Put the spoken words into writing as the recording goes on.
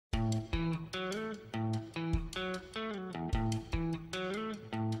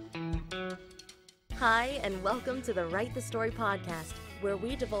Hi, and welcome to the Write the Story podcast, where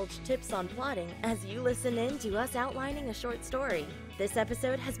we divulge tips on plotting as you listen in to us outlining a short story. This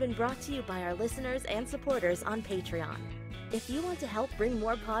episode has been brought to you by our listeners and supporters on Patreon. If you want to help bring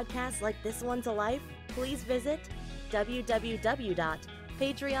more podcasts like this one to life, please visit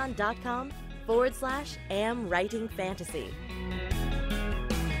www.patreon.com/amwritingfantasy.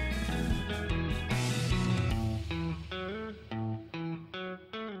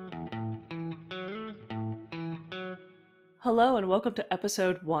 Hello and welcome to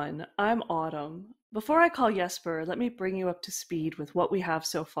episode 1. I'm Autumn. Before I call Jesper, let me bring you up to speed with what we have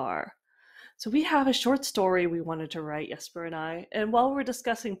so far. So we have a short story we wanted to write, Jesper and I, and while we're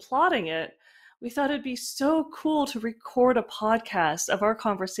discussing plotting it, we thought it'd be so cool to record a podcast of our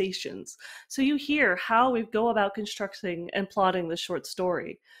conversations so you hear how we go about constructing and plotting the short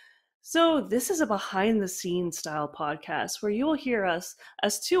story. So this is a behind-the-scenes style podcast where you will hear us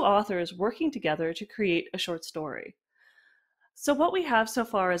as two authors working together to create a short story. So what we have so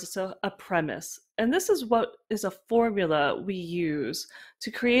far is a premise, and this is what is a formula we use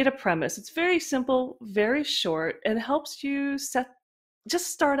to create a premise. It's very simple, very short, and helps you just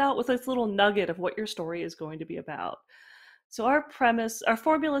start out with this little nugget of what your story is going to be about. So our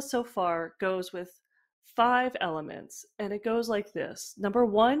formula so far goes with 5 elements, and it goes like this. Number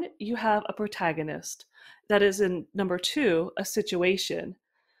 1, you have a protagonist. That is in number 2, a situation.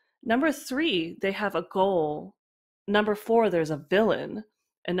 Number 3, they have a goal. Number 4, there's a villain.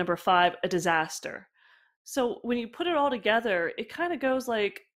 And number 5, a disaster. So when you put it all together, it kind of goes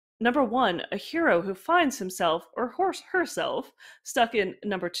like, number 1, a hero who finds himself or herself stuck in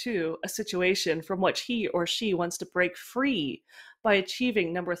number 2, a situation from which he or she wants to break free by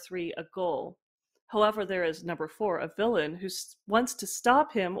achieving number 3, a goal. However, there is number 4, a villain who wants to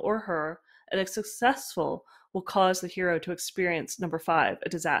stop him or her, and if successful, will cause the hero to experience number 5, a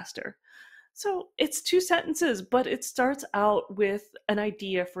disaster. So it's 2 sentences, but it starts out with an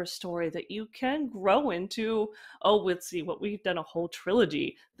idea for a story that you can grow into, let's see, we've done a whole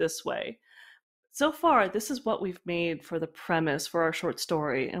trilogy this way. So far, this is what we've made for the premise for our short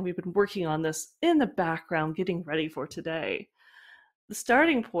story, and we've been working on this in the background, getting ready for today. The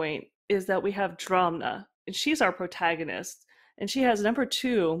starting point is that we have Dramna, and she's our protagonist, and she has, number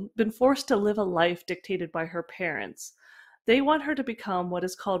 2, been forced to live a life dictated by her parents. They want her to become what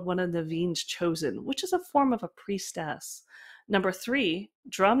is called one of Navin's chosen, which is a form of a priestess. Number 3,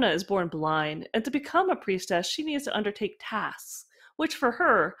 Dramna is born blind, and to become a priestess, she needs to undertake tasks, which for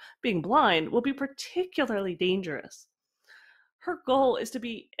her, being blind, will be particularly dangerous. Her goal is to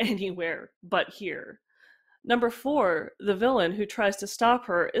be anywhere but here. Number 4, the villain who tries to stop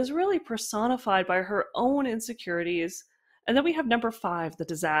her is really personified by her own insecurities. And then we have number 5, the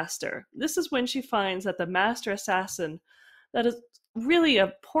disaster. This is when she finds that the master assassin that is really an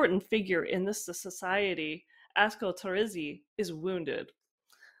important figure in this society, Asko Torizi, is wounded.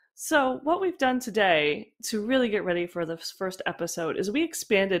 So what we've done today to really get ready for this first episode is we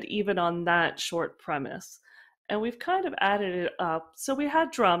expanded even on that short premise. And we've kind of added it up. So we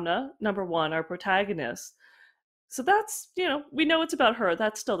had Dramna, number 1, our protagonist. So that's, we know it's about her.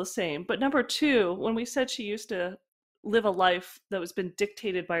 That's still the same. But number 2, when we said she used to live a life that was been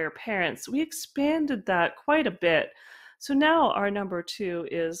dictated by her parents, we expanded that quite a bit. So now our number 2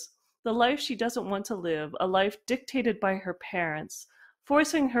 is the life she doesn't want to live, a life dictated by her parents,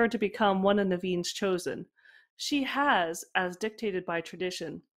 forcing her to become one of Navin's chosen. She has, as dictated by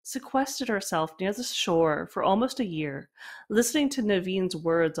tradition, sequestered herself near the shore for almost a year, listening to Navin's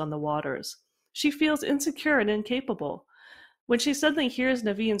words on the waters. She feels insecure and incapable. When she suddenly hears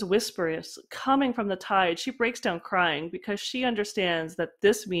Navin's whispers coming from the tide, she breaks down crying because she understands that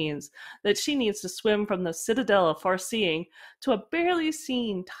this means that she needs to swim from the citadel of Farseeing to a barely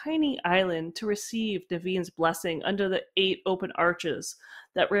seen tiny island to receive Navin's blessing under the 8 open arches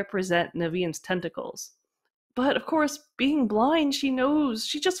that represent Navin's tentacles. But of course, being blind, she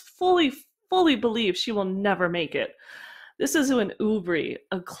just fully believes she will never make it. This is when Ubri,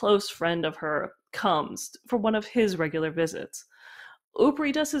 a close friend of her, comes for one of his regular visits.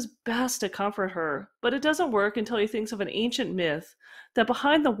 Ubri does his best to comfort her, but it doesn't work until he thinks of an ancient myth that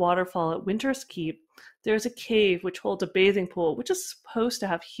behind the waterfall at Winter's Keep, there is a cave which holds a bathing pool which is supposed to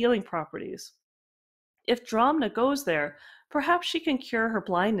have healing properties. If Dramna goes there, perhaps she can cure her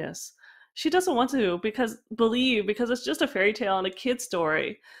blindness. She doesn't want to because it's just a fairy tale and a kid's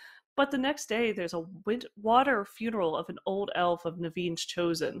story. But the next day, there's a water funeral of an old elf of Navin's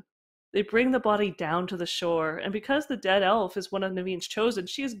chosen. They bring the body down to the shore, and because the dead elf is one of Navin's chosen,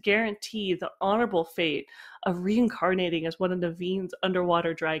 she is guaranteed the honorable fate of reincarnating as one of Navin's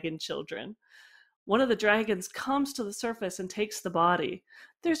underwater dragon children. One of the dragons comes to the surface and takes the body.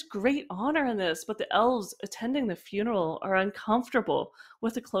 There's great honor in this, but the elves attending the funeral are uncomfortable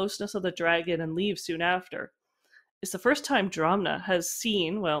with the closeness of the dragon and leave soon after. It's the first time Dramna has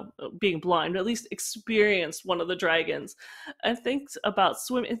seen, well, being blind, but at least experienced one of the dragons, and thinking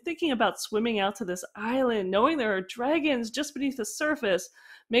about swimming out to this island, knowing there are dragons just beneath the surface,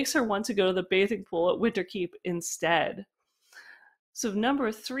 makes her want to go to the bathing pool at Winterkeep instead. So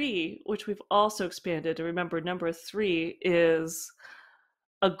number three, which we've also expanded, and remember number three is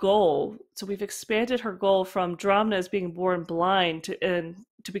a goal. So we've expanded her goal from Dramna as being born blind and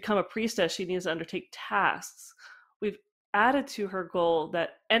to become a priestess, she needs to undertake tasks. We've added to her goal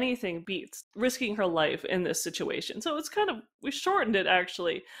that anything beats risking her life in this situation. So we shortened it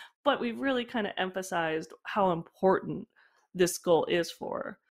actually, but we've really kind of emphasized how important this goal is for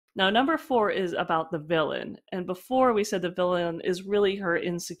her. Now, number four is about the villain. And before we said the villain is really her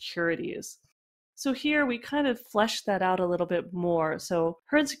insecurities. So here we kind of fleshed that out a little bit more. So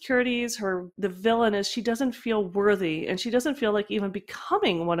her insecurities, the villain is she doesn't feel worthy, and she doesn't feel like even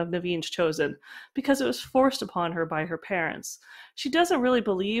becoming one of Naveen's chosen because it was forced upon her by her parents. She doesn't really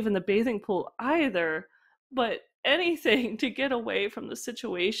believe in the bathing pool either, but anything to get away from the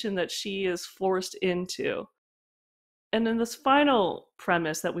situation that she is forced into. And then this final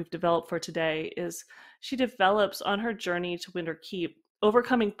premise that we've developed for today is she develops on her journey to Winterkeep,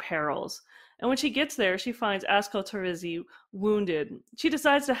 overcoming perils. And when she gets there, she finds Askell Torizi wounded. She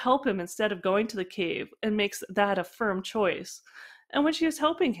decides to help him instead of going to the cave and makes that a firm choice. And when she is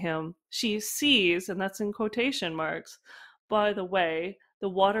helping him, she sees, and that's in quotation marks, by the way, the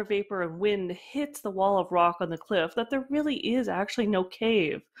water vapor and wind hits the wall of rock on the cliff, that there really is actually no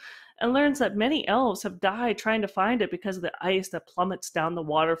cave, and learns that many elves have died trying to find it because of the ice that plummets down the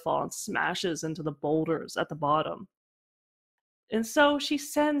waterfall and smashes into the boulders at the bottom. And so she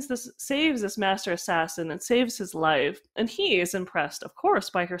saves this master assassin and saves his life, and he is impressed, of course,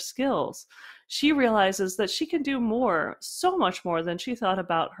 by her skills. She realizes that she can do more, so much more than she thought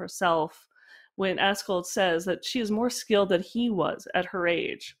about herself when Askold says that she is more skilled than he was at her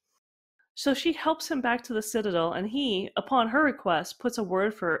age. So she helps him back to the Citadel, and he, upon her request, puts a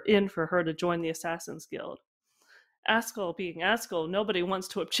word in for her to join the Assassin's Guild. Askell being Askell, nobody wants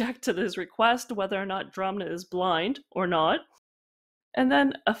to object to his request, whether or not Dramna is blind or not. And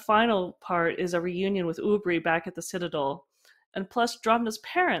then a final part is a reunion with Ubri back at the Citadel. And plus, Dramna's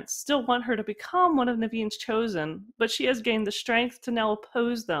parents still want her to become one of Naveen's chosen, but she has gained the strength to now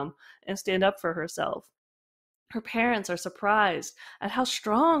oppose them and stand up for herself. Her parents are surprised at how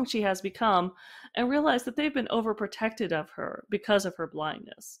strong she has become and realize that they've been overprotected of her because of her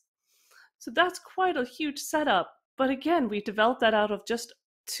blindness. So that's quite a huge setup, but again, we developed that out of just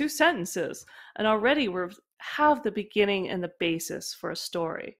 2 sentences, and already we have the beginning and the basis for a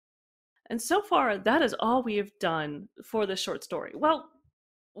story. And so far, that is all we have done for this short story. Well,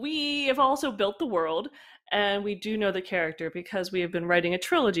 we have also built the world, and we do know the character because we have been writing a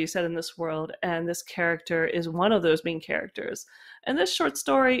trilogy set in this world, and this character is one of those main characters. And this short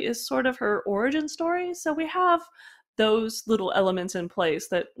story is sort of her origin story, so we have those little elements in place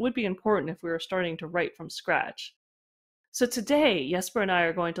that would be important if we were starting to write from scratch. So today, Jesper and I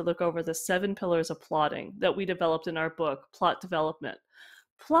are going to look over the 7 pillars of plotting that we developed in our book, Plot Development.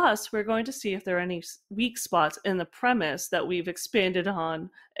 Plus, we're going to see if there are any weak spots in the premise that we've expanded on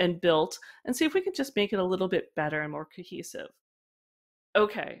and built, and see if we can just make it a little bit better and more cohesive.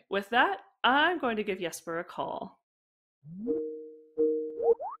 Okay, with that, I'm going to give Jesper a call.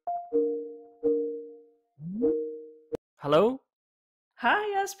 Hello?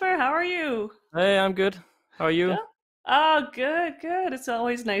 Hi, Jesper. How are you? Hey, I'm good. How are you? Yeah. Oh, good, good. It's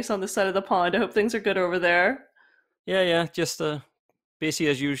always nice on this side of the pond. I hope things are good over there. Yeah, just busy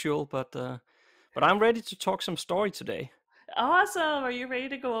as usual, but I'm ready to talk some story today. Awesome. Are you ready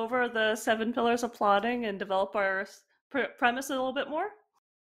to go over the 7 pillars of plotting and develop our premise a little bit more?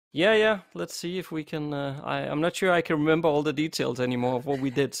 Yeah. Let's see if we can. I'm not sure I can remember all the details anymore of what we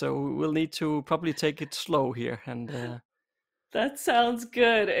did, so we'll need to probably take it slow here. And that sounds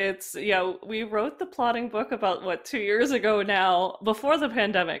good. We wrote the plotting book about 2 years ago now, before the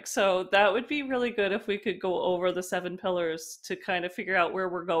pandemic. So that would be really good if we could go over the 7 pillars to kind of figure out where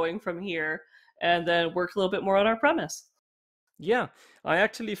we're going from here, and then work a little bit more on our premise. Yeah, I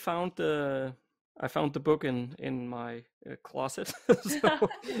actually found the book in my closet,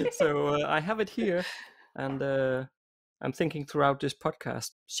 so I have it here, and I'm thinking throughout this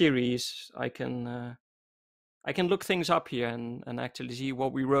podcast series I can look things up here and actually see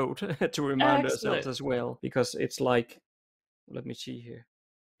what we wrote to remind ourselves as well, because it's like, let me see here.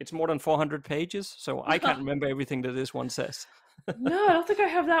 It's more than 400 pages, so I can't remember everything that this one says. No, I don't think I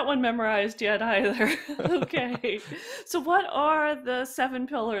have that one memorized yet either. Okay. So what are the 7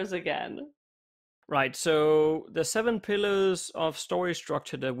 pillars again? Right. So the 7 pillars of story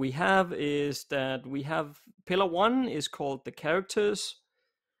structure that we have is that we have pillar 1 is called the characters,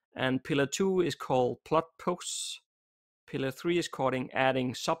 and pillar 2 is called plot posts. Pillar 3 is called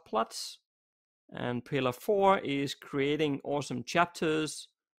adding subplots, and pillar 4 is creating awesome chapters.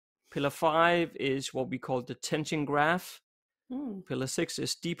 Pillar 5 is what we call the tension graph. Pillar 6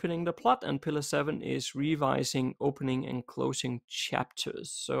 is deepening the plot, and pillar 7 is revising opening and closing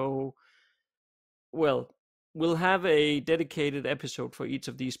chapters. So, well, we'll have a dedicated episode for each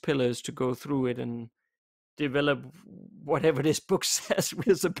of these pillars to go through it and develop whatever this book says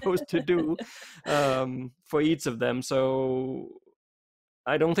we're supposed to do for each of them. So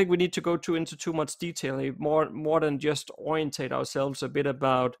I don't think we need to go into too much detail. More than just orientate ourselves a bit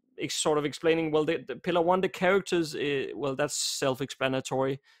about sort of explaining. Well, the pillar 1, the characters. Well, that's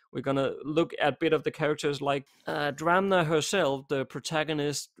self-explanatory. We're gonna look at a bit of the characters, like Dramna herself, the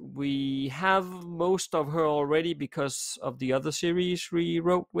protagonist. We have most of her already because of the other series we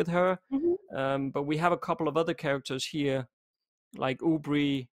wrote with her. But we have a couple of other characters here, like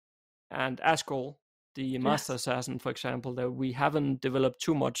Ubri and Askell, the Master Assassin, for example, that we haven't developed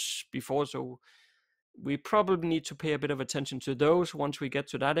too much before. So we probably need to pay a bit of attention to those once we get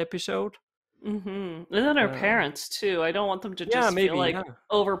to that episode. And then our parents too. I don't want them to just feel like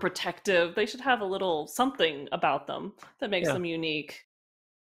overprotective. They should have a little something about them that makes them unique.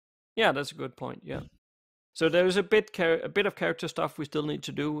 Yeah, that's a good point. Yeah. So there's a bit of character stuff we still need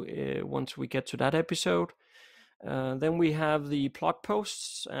to do once we get to that episode. Then we have the plot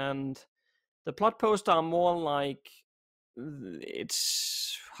posts, and the plot posts are more like,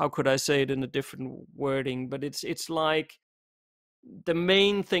 it's, how could I say it in a different wording, but it's like the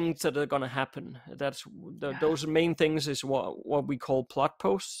main things that are going to happen. That's those main things is what we call plot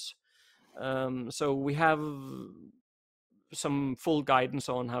posts. So we have some full guidance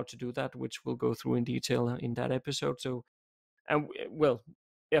on how to do that, which we'll go through in detail in that episode. So, and well,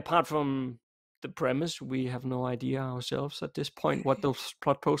 apart from the premise, we have no idea ourselves at this point what those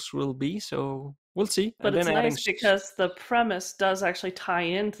plot posts will be. So we'll see. But it's nice because the premise does actually tie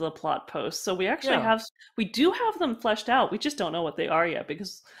into the plot posts. So we actually we do have them fleshed out. We just don't know what they are yet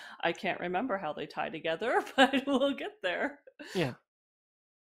because I can't remember how they tie together, but we'll get there. Yeah.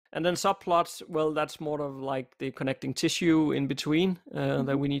 And then subplots, well, that's more of like the connecting tissue in between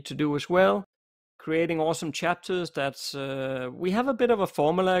that we need to do as well. Creating awesome chapters, that's we have a bit of a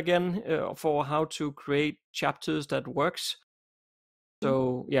formula again for how to create chapters that works.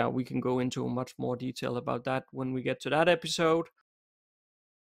 So yeah, we can go into much more detail about that when we get to that episode.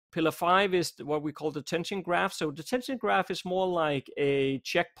 Pillar 5 is what we call the tension graph. So the tension graph is more like a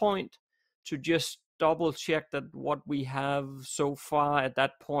checkpoint to just double check that what we have so far at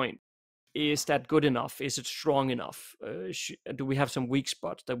that point, is that good enough? Is it strong enough? Do we have some weak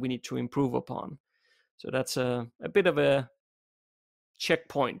spots that we need to improve upon? So that's a bit of a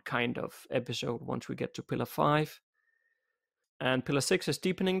checkpoint kind of episode once we get to pillar 5. And pillar 6 is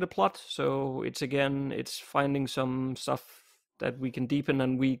deepening the plot. So it's finding some stuff that we can deepen,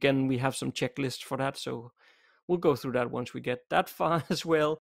 and we have some checklists for that. So we'll go through that once we get that far as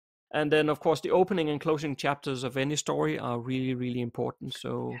well. And then, of course, the opening and closing chapters of any story are really, really important.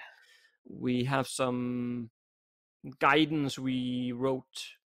 So we have some guidance we wrote,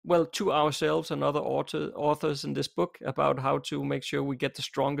 well, to ourselves and other authors in this book about how to make sure we get the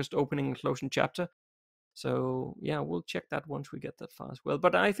strongest opening and closing chapter. So yeah, we'll check that once we get that far as well.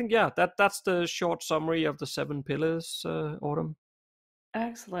 But I think, that's the short summary of the 7 pillars, Autumn.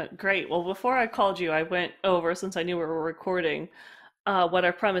 Excellent. Great. Well, before I called you, I went over, since I knew we were recording, what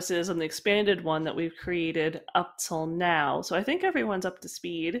our premise is and the expanded one that we've created up till now. So I think everyone's up to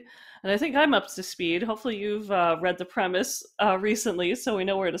speed, and I think I'm up to speed. Hopefully you've read the premise recently, so we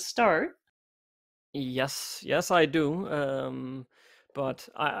know where to start. Yes, I do. But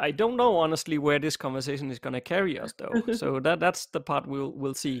I don't know, honestly, where this conversation is going to carry us, though. So that's the part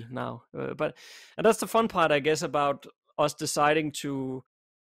we'll see now. And that's the fun part, I guess, about us deciding to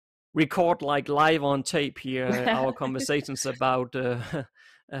record like live on tape here our conversations about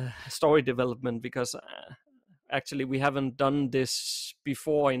story development, because actually we haven't done this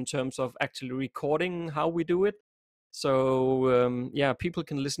before in terms of actually recording how we do it. So people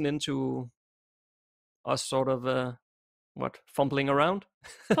can listen into us sort of fumbling around.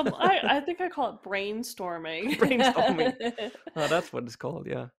 I think I call it brainstorming. Oh, that's what it's called.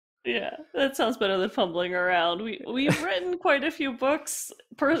 Yeah, that sounds better than fumbling around. We've written quite a few books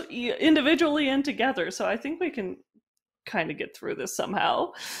individually and together, so I think we can kind of get through this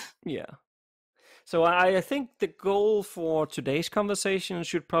somehow. Yeah. So I think the goal for today's conversation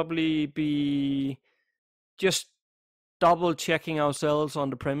should probably be just double checking ourselves on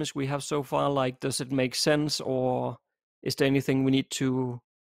the premise we have so far. Like, does it make sense, or is there anything we need to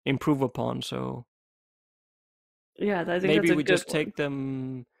improve upon? So Yeah, I think that's maybe a we good just one. take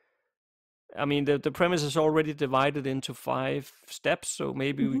them. I mean, the premise is already divided into 5 steps, so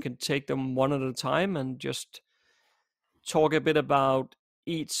maybe we Mhm. can take them one at a time and just talk a bit about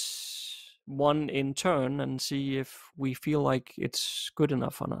each one in turn and see if we feel like it's good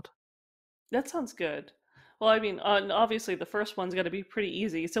enough or not. That sounds good. Well, I mean, obviously the first one's got to be pretty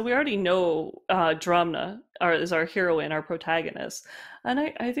easy. So we already know Dramna is our heroine, our protagonist. And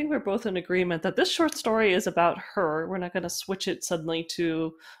I think we're both in agreement that this short story is about her. We're not going to switch it suddenly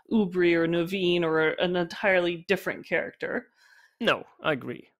to Ubri or Naveen or an entirely different character. No, I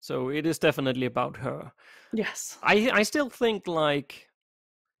agree. So it is definitely about her. Yes. I still think like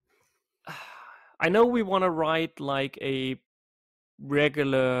I know we want to write like a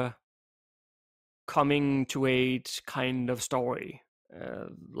regular coming to age kind of story,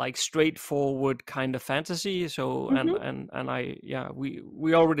 like straightforward kind of fantasy. So and Hmm. and and I yeah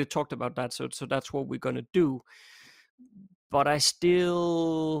we already talked about that. So that's what we're gonna do. But I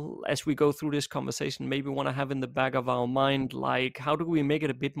still, as we go through this conversation, maybe want to have in the back of our mind, like, how do we make it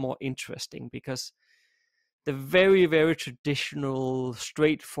a bit more interesting? Because the very, very traditional,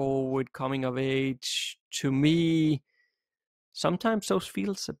 straightforward coming of age, to me, sometimes those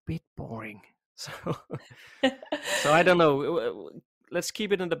feels a bit boring. So, so I don't know. Let's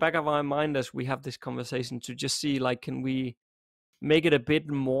keep it in the back of our mind as we have this conversation to just see, like, can we make it a bit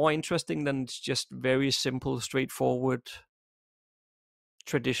more interesting than it's just very simple, straightforward,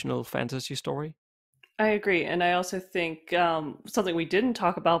 traditional fantasy story? I agree. And I also think something we didn't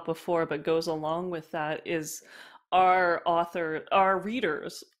talk about before, but goes along with that, is our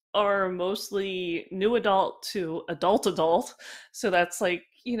readers are mostly new adult to adult adult. So that's like,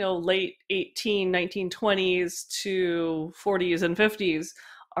 late 18, 1920s to 40s and 50s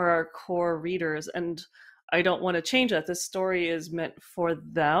are our core readers. And I don't want to change that. This story is meant for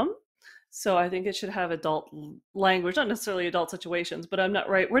them. So I think it should have adult language, not necessarily adult situations, but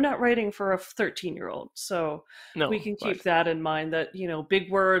we're not writing for a 13-year-old. So we No, can right. keep that in mind that, big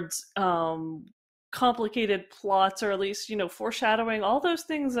words, complicated plots, or at least, foreshadowing, all those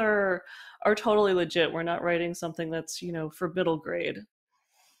things are totally legit. We're not writing something that's, for middle grade.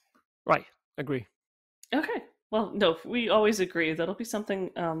 Right. Agree. Okay. Well, no, we always agree. That'll be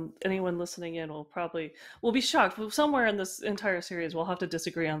something anyone listening in will be shocked. Somewhere in this entire series, we'll have to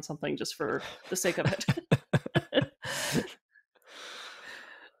disagree on something just for the sake of it.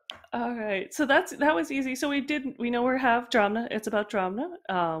 All right, so that was easy. So we know we have drama. It's about drama.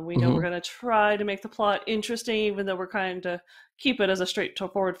 We know we're Mhm. gonna try to make the plot interesting, even though we're trying to keep it as a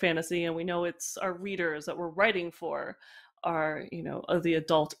straightforward fantasy. And we know it's our readers that we're writing for are, of the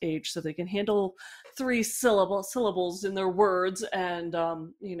adult age, so they can handle syllables in their words, and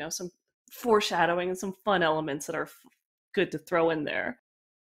some foreshadowing and some fun elements that are good to throw in there.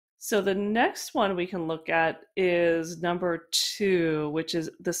 So the next one we can look at is number 2, which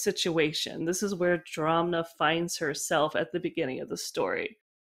is the situation. This is where Dramna finds herself at the beginning of the story.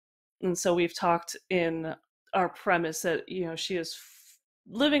 And so we've talked in our premise that, she is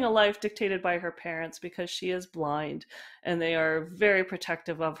living a life dictated by her parents because she is blind, and they are very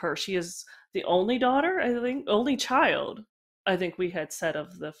protective of her. She is the only daughter, I think, only child, I think we had said,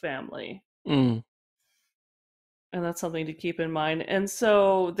 of the family. Mm. And that's something to keep in mind. And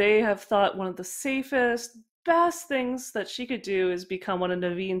so they have thought one of the safest, best things that she could do is become one of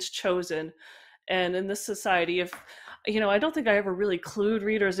Naveen's chosen. And in this society, if I don't think I ever really clued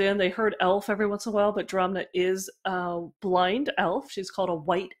readers in. They heard elf every once in a while, but Dramna is a blind elf. She's called a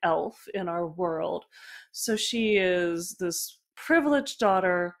white elf in our world. So she is this privileged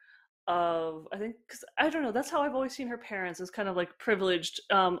daughter of, I think, because I don't know, that's how I've always seen her parents, as kind of like privileged,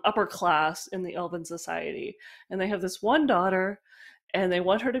 upper class in the elven society. And they have this one daughter, and they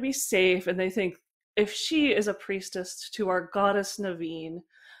want her to be safe, and they think if she is a priestess to our goddess Naveen,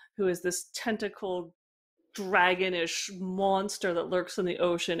 who is this tentacled dragonish monster that lurks in the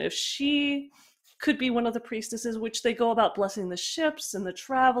ocean, if she could be one of the priestesses, which they go about blessing the ships and the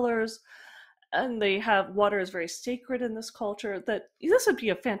travelers, and they have water is very sacred in this culture, that this would be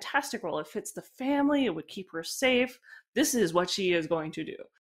a fantastic role. It fits the family, it would keep her safe. This is what she is going to do.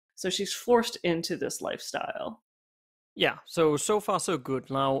 So she's forced into this lifestyle. Yeah. So far so good.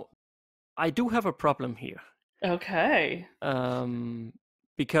 Now, I do have a problem here. Okay. Um,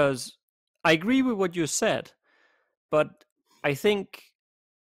 because I agree with what you said, but I think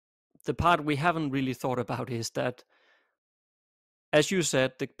the part we haven't really thought about is that as you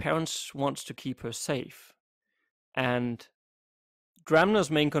said, the parents wants to keep her safe, and Dramna's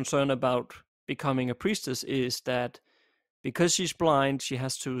main concern about becoming a priestess is that because she's blind, she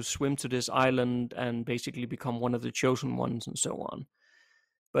has to swim to this island and basically become one of the chosen ones and so on.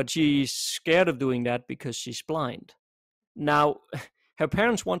 But she's scared of doing that because she's blind. Now, her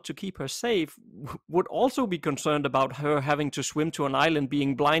parents want to keep her safe, would also be concerned about her having to swim to an island,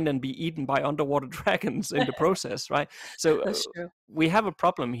 being blind, and be eaten by underwater dragons in the process, right? So That's true. we have a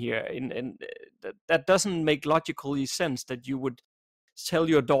problem here, that doesn't make logically sense that you would tell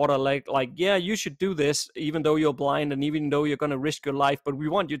your daughter like yeah, you should do this even though you're blind and even though you're going to risk your life, but we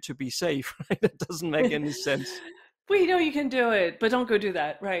want you to be safe. Right? That doesn't make any sense. We know you can do it, but don't go do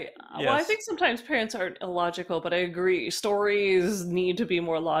that, right? Well, I Yes. think sometimes parents aren't illogical, but I agree. Stories need to be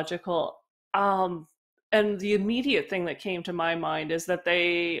more logical. And the immediate thing that came to my mind is that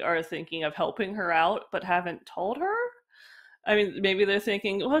they are thinking of helping her out, but haven't told her. I mean, maybe they're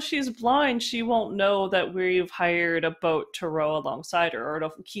thinking, well, she's blind. She won't know that we've hired a boat to row alongside her or to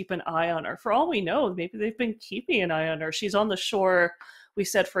keep an eye on her. For all we know, maybe they've been keeping an eye on her. She's on the shore, we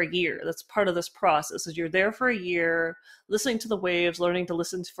said, for a year. That's part of this process, is you're there for a year, listening to the waves, learning to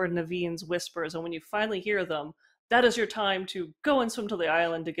listen for Naveen's whispers. And when you finally hear them, that is your time to go and swim to the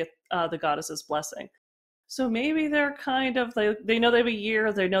island to get the goddess's blessing. So maybe they're kind of, they know they have a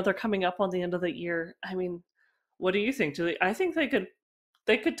year. They know they're coming up on the end of the year. I mean, what do you think? I think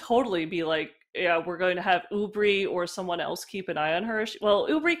they could totally be like, yeah, we're going to have Ubri or someone else keep an eye on her. Well,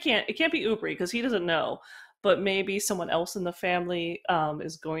 it can't be Ubri because he doesn't know, but maybe someone else in the family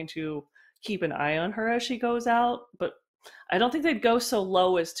is going to keep an eye on her as she goes out. But I don't think they'd go so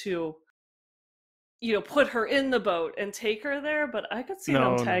low as to, put her in the boat and take her there, but I could see them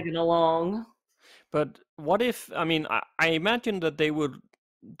No, no. tagging along. But what if, I mean, I imagine that they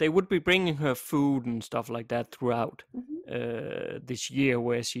would be bringing her food and stuff like that throughout this year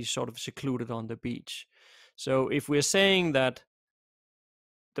where she's sort of secluded on the beach. So if we're saying that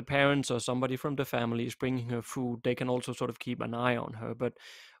the parents or somebody from the family is bringing her food, they can also sort of keep an eye on her. But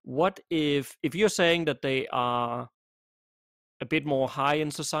what if you're saying that they are a bit more high in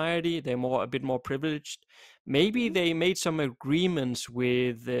society, they're a bit more privileged, maybe they made some agreements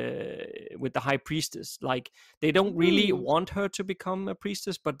with the high priestess, like they don't really Ooh. want her to become a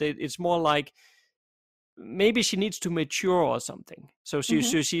priestess, but it's more like maybe she needs to mature or something. So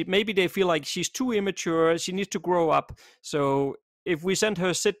she maybe they feel like she's too immature, she needs to grow up. So if we send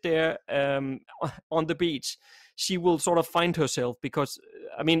her sit there on the beach, she will sort of find herself, because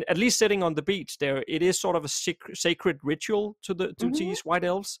I mean, at least sitting on the beach there, it is sort of a sacred ritual to these white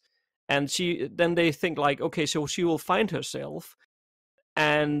elves. And then they think like, okay, so she will find herself,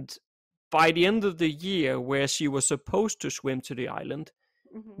 and by the end of the year where she was supposed to swim to the island,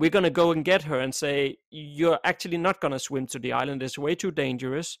 we're going to go and get her and say, you're actually not going to swim to the island, it's way too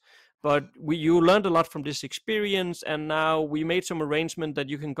dangerous, but you learned a lot from this experience, and now we made some arrangement that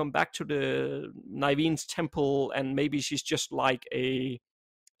you can come back to the Naveen's temple, and maybe she's just like a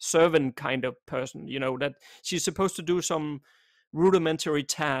servant kind of person, that she's supposed to do some rudimentary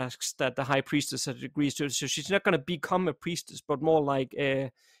tasks that the high priestess has agreed to. So she's not going to become a priestess, but more like a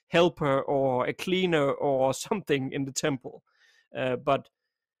helper or a cleaner or something in the temple. But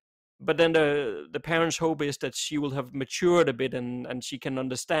then the parents' hope is that she will have matured a bit, and she can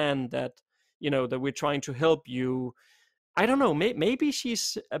understand that, that we're trying to help you. I don't know, maybe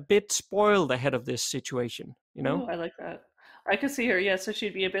she's a bit spoiled ahead of this situation, Oh, I like that. I could see her, yeah, so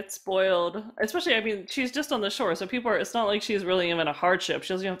she'd be a bit spoiled. Especially, I mean, she's just on the shore, so it's not like she's really even a hardship.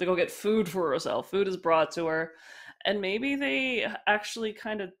 She doesn't have to go get food for herself. Food is brought to her. And maybe they actually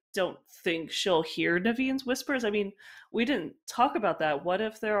kind of don't think she'll hear Naveen's whispers. I mean, we didn't talk about that. What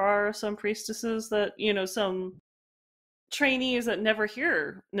if there are some priestesses that, some trainees that never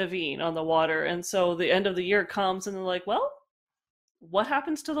hear Naveen on the water, and so the end of the year comes and they're like, well, what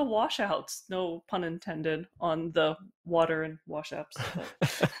happens to the washouts? No pun intended on the water and washouts.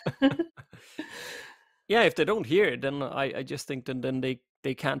 Yeah, if they don't hear it, then I just think that then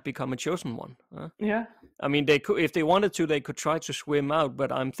they can't become a chosen one. Huh? Yeah. I mean, they could, if they wanted to, they could try to swim out,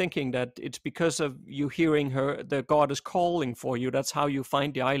 but I'm thinking that it's because of you hearing her, the goddess calling for you. That's how you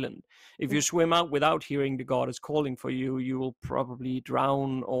find the island. If you swim out without hearing the goddess calling for you, you will probably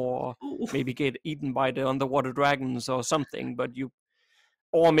drown or maybe get eaten by the underwater dragons or something.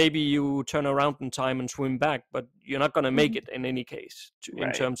 Or maybe you turn around in time and swim back, but you're not going to make it in any case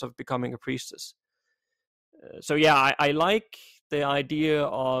in terms of becoming a priestess. So yeah, I like the idea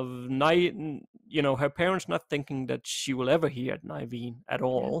of her parents not thinking that she will ever hear Naveen at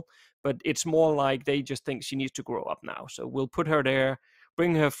all, but it's more like they just think she needs to grow up now. So we'll put her there,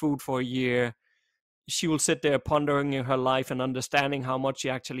 bring her food for a year. she will sit there pondering her life and understanding how much she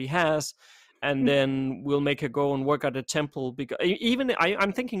actually has, and then we'll make her go and work at a temple. Because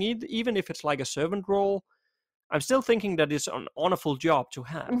I'm thinking, even if it's like a servant role, I'm still thinking that it's an honorable job to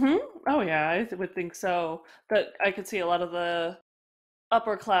have. Oh yeah, would think so. That I could see a lot of the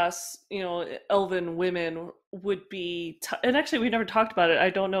upper class, elven women would be, and actually we never talked about it. I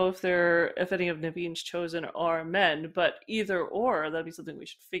don't know if any of Naveen's chosen are men, but either or, that'd be something we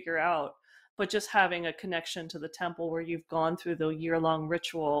should figure out. But just having a connection to the temple where you've gone through the year-long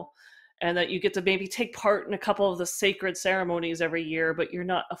ritual, and that you get to maybe take part in a couple of the sacred ceremonies every year, but you're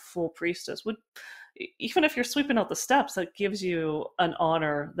not a full priestess, would, even if you're sweeping out the steps, that gives you an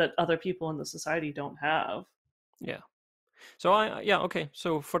honor that other people in the society don't have. Yeah. So okay.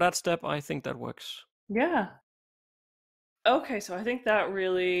 So for that step, I think that works. Yeah. Okay, so I think that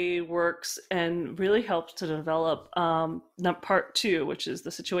really works and really helps to develop part 2, which is the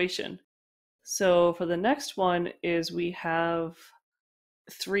situation. So for the next one is we have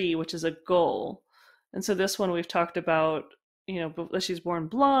 3, which is a goal. And so this one we've talked about, that she's born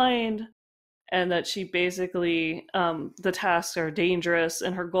blind, and that she basically, the tasks are dangerous,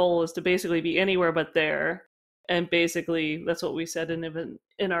 and her goal is to basically be anywhere but there. And basically, that's what we said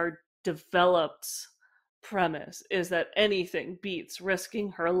in our developed premise, is that anything beats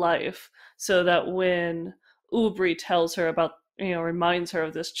risking her life, so that when Ubri tells her about, reminds her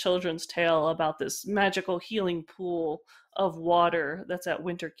of this children's tale about this magical healing pool of water that's at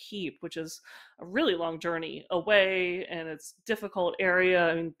Winter Keep, which is a really long journey away, and it's a difficult area.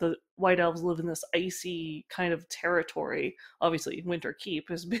 I mean, the White Elves live in this icy kind of territory. Obviously, Winter Keep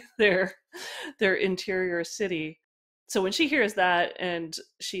is their interior city. So when she hears that and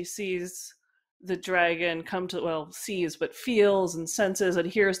she sees the dragon come to, sees, but feels and senses and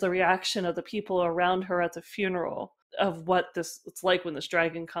hears the reaction of the people around her at the funeral of what it's like when this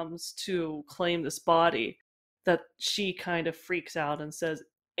dragon comes to claim this body, that she kind of freaks out and says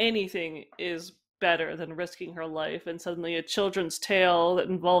anything is better than risking her life. And suddenly a children's tale that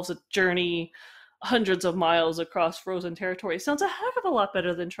involves a journey hundreds of miles across frozen territory sounds a heck of a lot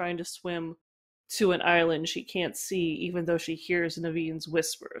better than trying to swim to an island she can't see, even though she hears Naveen's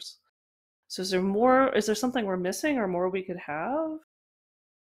whispers. So is there something we're missing or more we could have?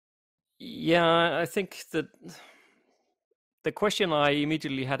 Yeah, I think that the question I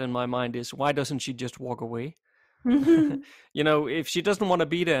immediately had in my mind is, why doesn't she just walk away? If she doesn't want to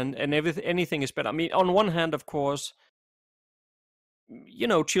be there and anything is better. I mean, on one hand, of course,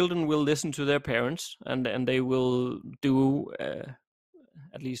 children will listen to their parents and they will do,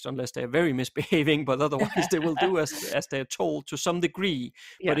 at least unless they're very misbehaving, but otherwise they will do as they're told to some degree.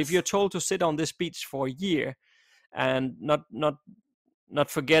 Yes. But if you're told to sit on this beach for a year and not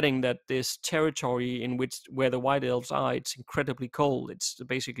forgetting that this territory where the White Elves are, it's incredibly cold. It's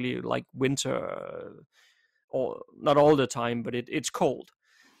basically like winter, or not all the time, but it's cold.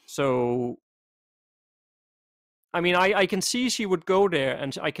 So, I mean, I can see she would go there,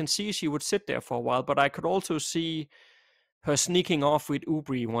 and I can see she would sit there for a while, but I could also see her sneaking off with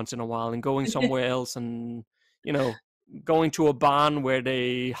Ubri once in a while and going somewhere else, and going to a barn where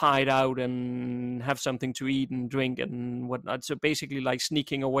they hide out and have something to eat and drink and whatnot. So basically like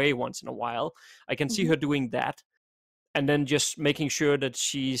sneaking away once in a while. I can see her doing that, and then just making sure that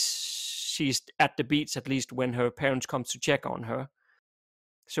she's at the beach at least when her parents comes to check on her.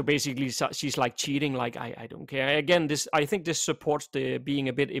 So basically she's like cheating, like I don't care. Again, I think this supports the being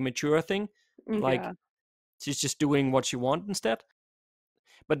a bit immature thing. Like she's just doing what she wants instead.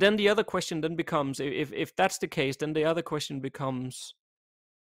 But then the other question then becomes, if that's the case, then the other question becomes,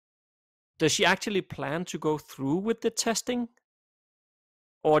 does she actually plan to go through with the testing?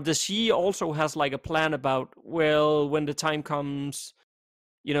 Or does she also has like a plan about, well, when the time comes,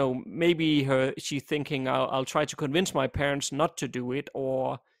 maybe she's thinking, I'll try to convince my parents not to do it,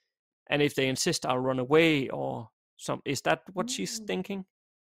 and if they insist, I'll run away, or some. Is that what she's thinking?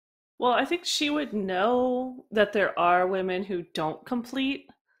 Well, I think she would know that there are women who don't complete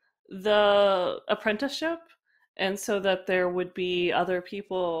the apprenticeship, and so that there would be other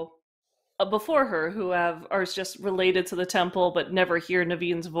people before her who are just related to the temple but never hear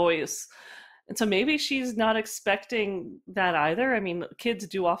Naveen's voice. And so maybe she's not expecting that either. I mean, kids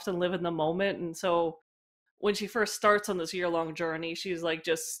do often live in the moment, and so when she first starts on this year-long journey, she's like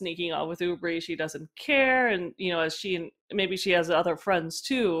just sneaking out with Ubri. She doesn't care, and as maybe she has other friends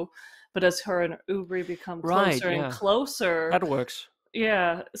too, but as her and Ubri become closer and closer, that works.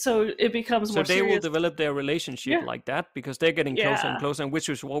 Yeah, so it becomes more serious. So they will develop their relationship like that, because they're getting closer and closer, and which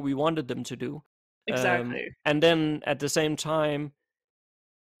is what we wanted them to do. Exactly. And then at the same time,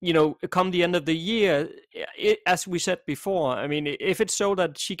 come the end of the year, as we said before, I mean, if it's so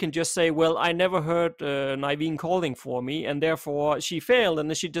that she can just say, well, I never heard Niveen calling for me, and therefore she failed, and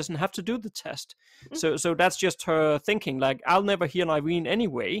then she doesn't have to do the test. So that's just her thinking, like, I'll never hear Niveen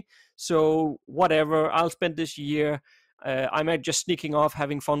anyway, so whatever, I'll spend this year, I might just sneaking off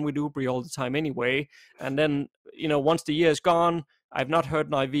having fun with Ubri all the time anyway, and then, once the year is gone, I've not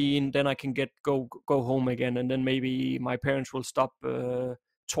heard Niveen, then I can go home again, and then maybe my parents will stop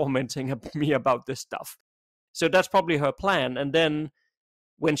tormenting me about this stuff. So that's probably her plan. And then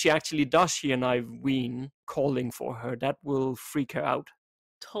when she actually does hear Niveen calling for her, that will freak her out.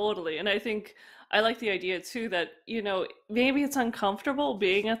 Totally. And I think I like the idea too that, maybe it's uncomfortable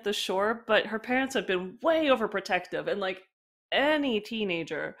being at the shore, but her parents have been way overprotective. And like any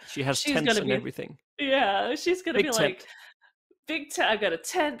teenager, she has she's tents gonna and be, everything. Yeah, she's going to Big be tent. like, I got a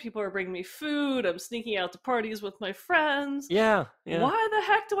tent. People are bringing me food. I'm sneaking out to parties with my friends. Yeah. Why the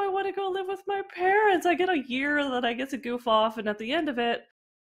heck do I want to go live with my parents? I get a year that I get to goof off, and at the end of it,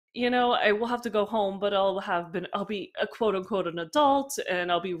 I will have to go home, but I'll be a quote unquote an adult, and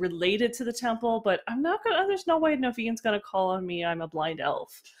I'll be related to the temple, but I'm not gonna. There's no way Naveen's gonna call on me. I'm a blind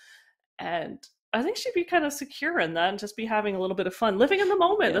elf, and I think she'd be kind of secure in that and just be having a little bit of fun, living in the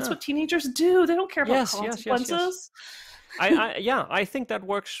moment. Yeah. That's what teenagers do. They don't care about consequences. Yes. I think that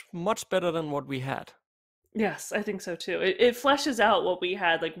works much better than what we had. Yes, I think so too. It fleshes out what we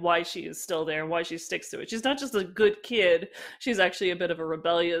had, like why she is still there and why she sticks to it. She's not just a good kid. She's actually a bit of a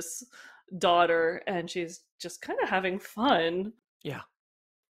rebellious daughter, and she's just kind of having fun. Yeah.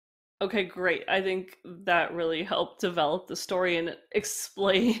 Okay, great. I think that really helped develop the story and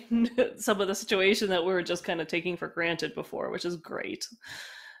explain some of the situation that we were just kind of taking for granted before, which is great.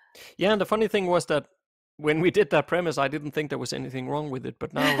 Yeah, and the funny thing was that when we did that premise, I didn't think there was anything wrong with it,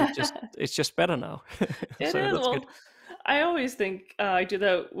 but now it's just better now. It So is. that's Well, good. I always think I do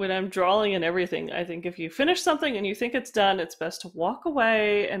that when I'm drawing and everything. I think if you finish something and you think it's done, it's best to walk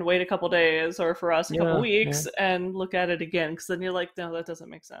away and wait a couple days, or for us, a couple weeks, and look at it again. Because then you're like, no, that doesn't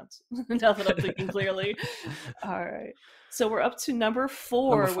make sense. Now that I'm thinking clearly. All right. So we're up to number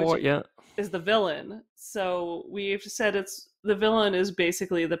four, which is the villain. So we've said the villain is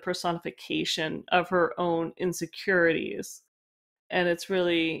basically the personification of her own insecurities. And it's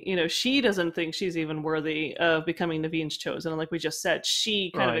really, she doesn't think she's even worthy of becoming Naveen's chosen. And like we just said,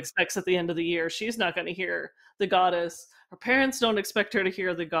 she kind of expects at the end of the year, she's not going to hear the goddess. Her parents don't expect her to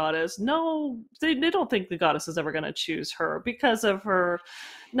hear the goddess. No, they don't think the goddess is ever going to choose her because of her,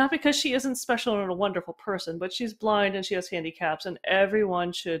 not because she isn't special and a wonderful person, but she's blind and she has handicaps, and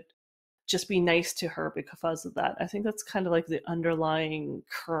everyone should just be nice to her because of that. I think that's kind of like the underlying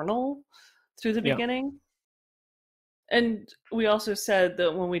kernel through the beginning. And we also said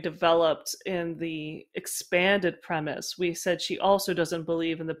that when we developed in the expanded premise, we said she also doesn't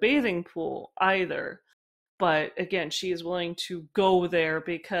believe in the bathing pool either. But again, she is willing to go there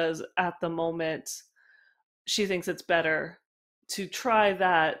because at the moment she thinks it's better to try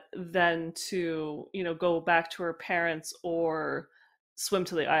that than to, go back to her parents or swim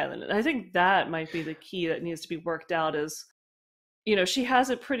to the island. And I think that might be the key that needs to be worked out is, she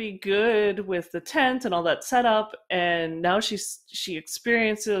has it pretty good with the tent and all that setup, and now she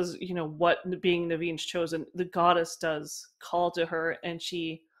experiences, what being Naveen's chosen, the goddess does call to her, and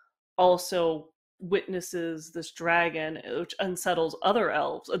she also witnesses this dragon, which unsettles other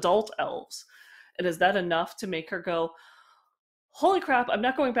elves, adult elves. And is that enough to make her go, holy crap, I'm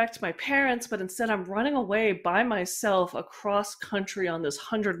not going back to my parents, but instead I'm running away by myself across country on this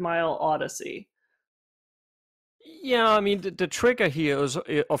 100-mile odyssey? Yeah, I mean, the trigger here is,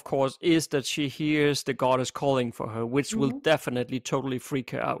 of course, is that she hears the goddess calling for her, which will definitely totally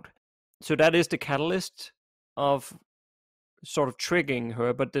freak her out. So that is the catalyst of sort of triggering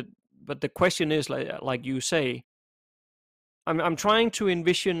her. But the question is, like you say, I'm trying to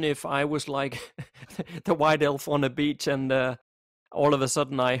envision if I was like the white elf on a beach, and all of a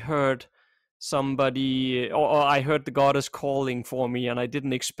sudden I heard somebody, or I heard the goddess calling for me, and I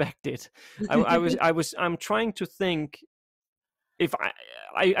didn't expect it. I'm trying to think if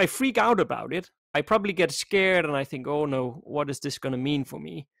I freak out about it. I probably get scared, and I think, oh no, what is this going to mean for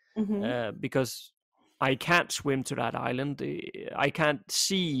me? Because I can't swim to that island. I can't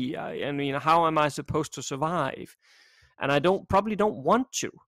see. I mean, how am I supposed to survive? And I probably don't want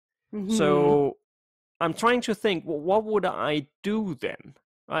to. So I'm trying to think, well, what would I do then?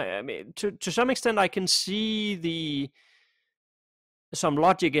 I mean, to some extent, I can see some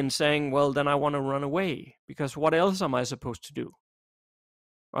logic in saying, well, then I want to run away, because what else am I supposed to do?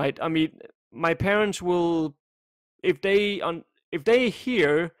 Right? I mean, my parents will, if they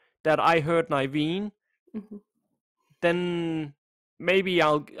hear that I heard Niveen, then maybe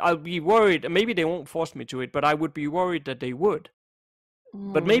I'll be worried. Maybe they won't force me to it, but I would be worried that they would.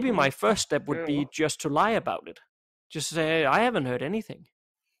 But maybe my first step would be just to lie about it. Just say, I haven't heard anything.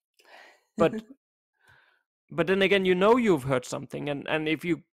 But then again, you've heard something, and if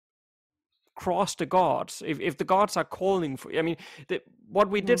you cross the gods, if the gods are calling for, I mean, what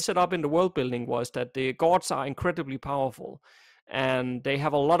we did set up in the world building was that the gods are incredibly powerful, and they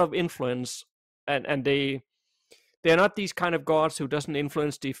have a lot of influence, and they're not these kind of gods who doesn't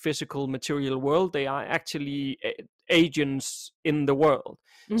influence the physical material world. They are actually agents in the world.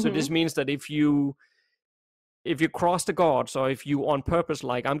 So this means that if you cross the gods, or if you on purpose,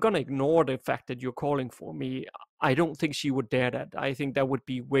 like, I'm going to ignore the fact that you're calling for me, I don't think she would dare that. I think that would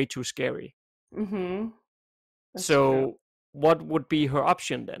be way too scary. So true. what would be her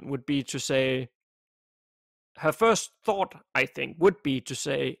option then? Would be to say, her first thought, I think, would be to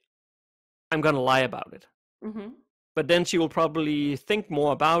say, I'm going to lie about it. But then she will probably think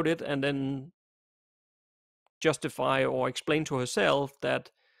more about it and then justify or explain to herself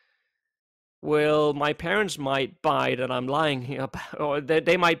that, well, my parents might buy that I'm lying here, or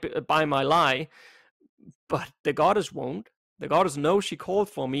they might buy my lie, but the goddess won't. The goddess knows she called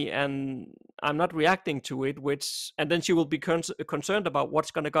for me, and I'm not reacting to it, and then she will be concerned about what's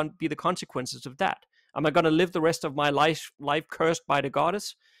going to be the consequences of that. Am I going to live the rest of my life cursed by the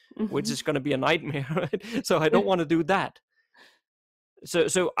goddess, which is going to be a nightmare, right? So I don't want to do that.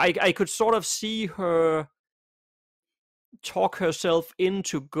 So I could sort of see her talk herself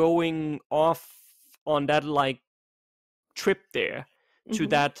into going off on that, like, trip there to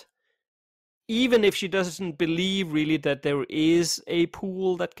that, even if she doesn't believe really that there is a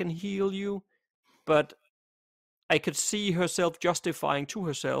pool that can heal you. But I could see herself justifying to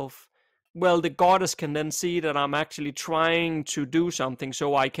herself, well, the goddess can then see that I'm actually trying to do something,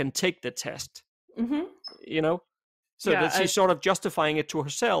 so I can take the test. So that she's sort of justifying it to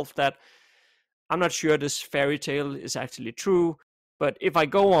herself, that I'm not sure this fairy tale is actually true, but if I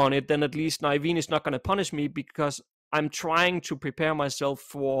go on it, then at least Naveen is not going to punish me, because I'm trying to prepare myself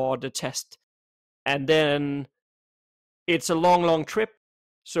for the test. And then it's a long, long trip.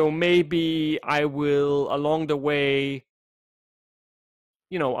 So maybe I will, along the way,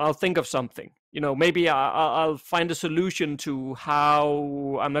 I'll think of something. Maybe I'll find a solution to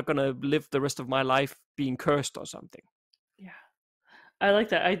how I'm not going to live the rest of my life being cursed or something. Yeah. I like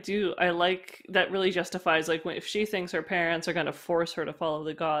that. I like that. Really justifies, like, if she thinks her parents are going to force her to follow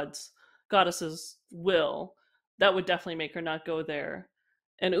the goddess's will, that would definitely make her not go there.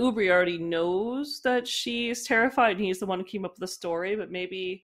 And Ubri already knows that she's terrified, and he's the one who came up with the story, but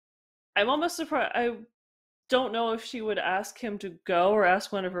maybe, I'm almost surprised. I don't know if she would ask him to go, or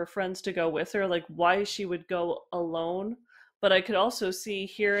ask one of her friends to go with her, like why she would go alone. But I could also see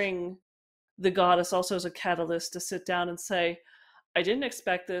hearing the goddess also as a catalyst to sit down and say, I didn't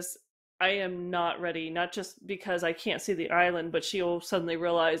expect this. I am not ready, not just because I can't see the island, but she'll suddenly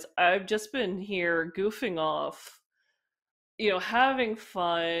realize, I've just been here goofing off, having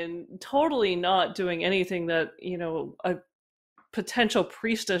fun, totally not doing anything that, a potential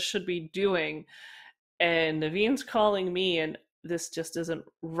priestess should be doing. And Naveen's calling me, and this just isn't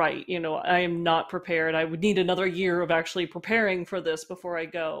right. I am not prepared. I would need another year of actually preparing for this before I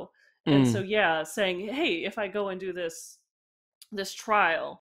go. And so, saying, hey, if I go and do this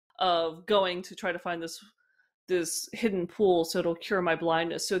trial of going to try to find this hidden pool, so it'll cure my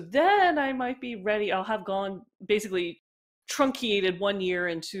blindness, so then I might be ready. I'll have gone, basically truncated 1 year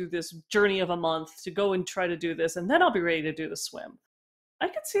into this journey of a month to go and try to do this, and then I'll be ready to do the swim. I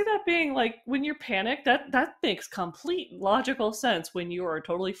could see that being, like, when you're panicked, that makes complete logical sense when you are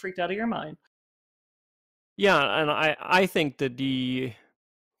totally freaked out of your mind. Yeah, and I think that the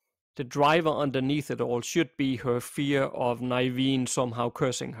driver underneath it all should be her fear of Naveen somehow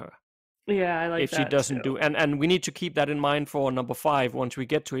cursing her. Yeah, I like if that she doesn't too. And we need to keep that in mind for number 5 once we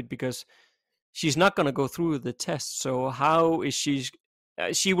get to it, because she's not going to go through the test. So how is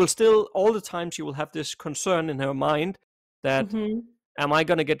she will still, all the time, she will have this concern in her mind that, am I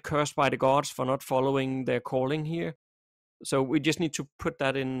going to get cursed by the gods for not following their calling here? So we just need to put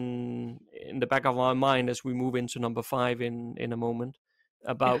that in the back of our mind as we move into number 5 in a moment,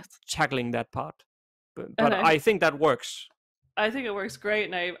 about tackling that part. But I think that works. I think it works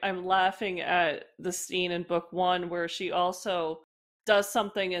great, and I'm laughing at the scene in book 1 where she also does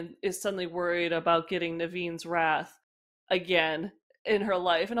something and is suddenly worried about getting Naveen's wrath again in her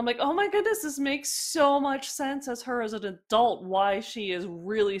life. And I'm like, oh my goodness, this makes so much sense as her as an adult, why she is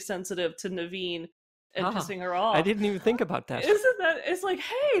really sensitive to Naveen and pissing her off. I didn't even think about that. Isn't that, it's like,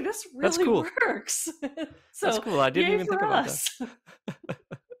 hey, this really works. So, that's cool. I didn't even think about that.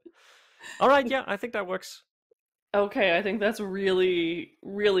 All right, yeah, I think that works. Okay, I think that's really,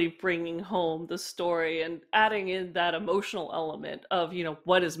 really bringing home the story and adding in that emotional element of,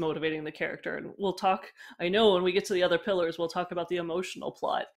 what is motivating the character. And we'll talk, I know when we get to the other pillars, we'll talk about the emotional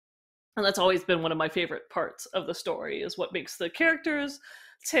plot. And that's always been one of my favorite parts of the story is what makes the characters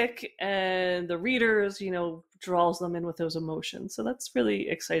tick and the readers, draws them in with those emotions. So that's really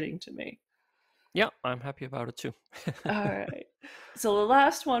exciting to me. Yeah, I'm happy about it too. All right. So the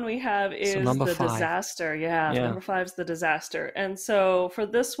last one we have So is number the 5. disaster. Yeah, Yeah. number 5 is the disaster. And so for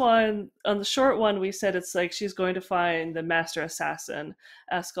this one, on the short one, we said it's like she's going to find the master assassin,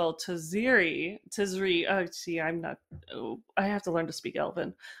 Askell Tizri. Oh, see, I'm not. Oh, I have to learn to speak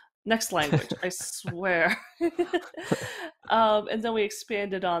Elven. Next language, I swear. And then we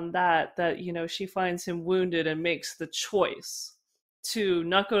expanded on that she finds him wounded and makes the choice to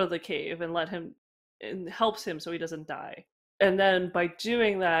not go to the cave and let him and helps him so he doesn't die. And then by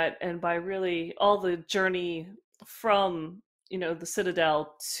doing that and by really all the journey from, the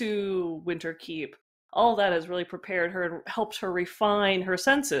Citadel to Winterkeep, all that has really prepared her and helped her refine her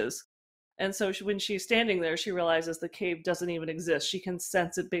senses. And so when she's standing there, she realizes the cave doesn't even exist. She can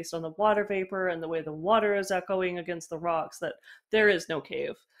sense it based on the water vapor and the way the water is echoing against the rocks that there is no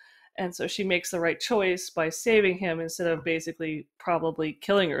cave. And so she makes the right choice by saving him instead of basically probably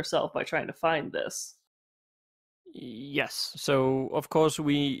killing herself by trying to find this. Yes. So of course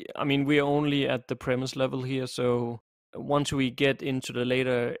we're only at the premise level here. So once we get into the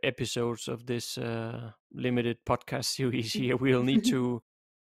later episodes of this limited podcast series here, we'll need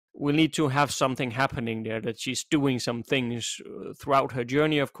to have something happening there, that she's doing some things throughout her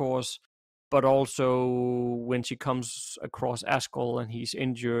journey, of course, but also when she comes across Askell and he's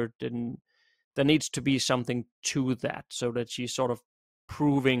injured, then there needs to be something to that, so that she's sort of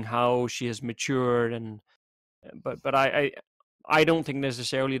proving how she has matured. And but I don't think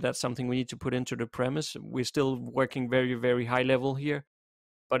necessarily that's something we need to put into the premise. We're still working very, very high level here,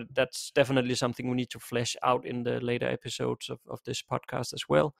 but that's definitely something we need to flesh out in the later episodes of this podcast as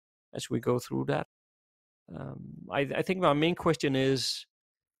well, as we go through that. I think my main question is,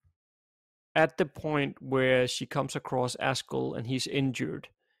 at the point where she comes across Askell and he's injured,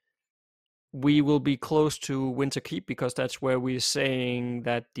 we will be close to Winterkeep, because that's where we're saying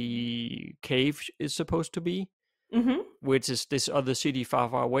that the cave is supposed to be, which is this other city far,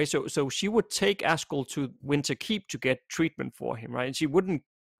 far away. So she would take Askell to Winterkeep to get treatment for him, right? And she wouldn't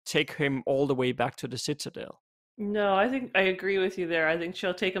take him all the way back to the Citadel. No, I think I agree with you there. I think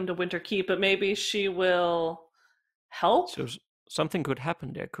she'll take him to Winterkeep, but maybe she will help. So something could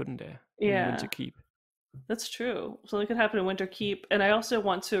happen there, couldn't there, in Yeah, Winterkeep? that's true. Something could happen in Winterkeep. And I also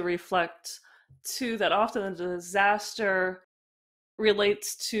want to reflect, too, that often the disaster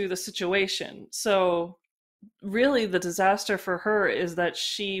relates to the situation. So really the disaster for her is that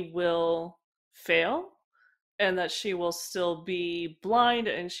she will fail and that she will still be blind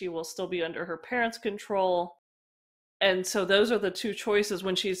and she will still be under her parents' control. And so those are the two choices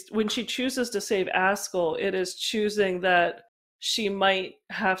when she chooses to save Askell, it is choosing that she might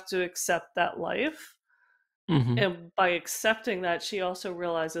have to accept that life. Mm-hmm. And by accepting that, she also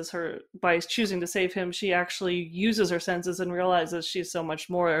realizes by choosing to save him, she actually uses her senses and realizes she's so much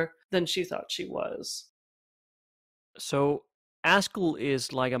more than she thought she was. So Askell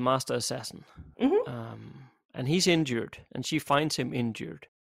is like a master assassin, and he's injured, and she finds him injured.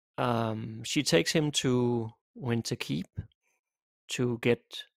 She takes him to Winterkeep to get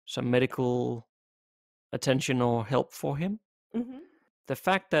some medical attention or help for him. The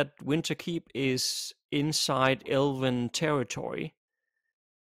fact that Winterkeep is inside Elven territory,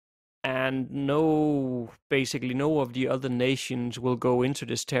 and basically no of the other nations will go into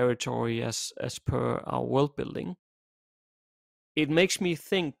this territory as per our world building, it makes me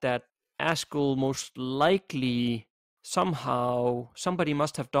think that Askell most likely somehow somebody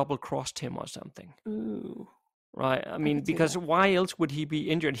must have double crossed him or something. Ooh. Right, I mean, because why else would he be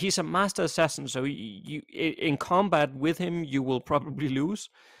injured? He's a master assassin, so you in combat with him, you will probably lose.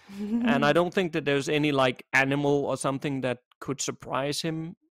 And I don't think that there's any like animal or something that could surprise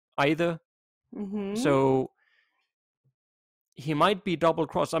him either. So he might be double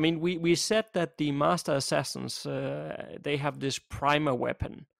crossed. I mean, we said that the master assassins they have this primer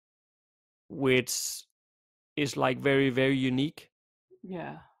weapon, which is like very, very unique.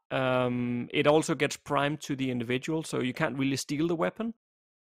 Yeah. It also gets primed to the individual, so you can't really steal the weapon.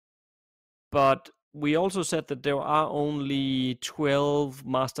 But we also said that there are only 12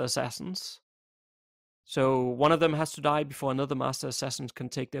 master assassins. So one of them has to die before another master assassin can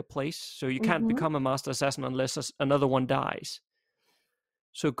take their place. So you can't become a master assassin unless another one dies.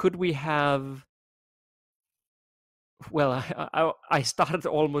 So could we have well, I started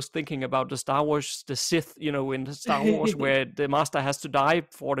almost thinking about the Star Wars, the Sith, in the Star Wars, where the master has to die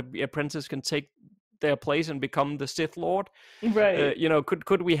before the apprentice can take their place and become the Sith Lord. Right.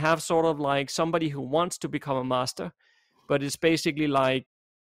 Could we have sort of like somebody who wants to become a master, but it's basically like,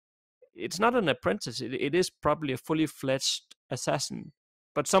 it's not an apprentice. It is probably a fully fledged assassin,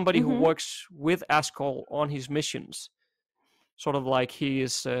 but somebody who Mm-hmm. works with Askell on his missions, sort of like he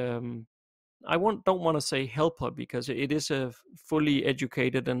is. Don't want to say helper, because it is a fully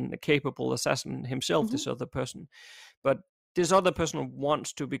educated and capable assassin himself. Mm-hmm. This other person, but this other person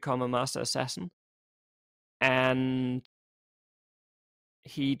wants to become a master assassin, and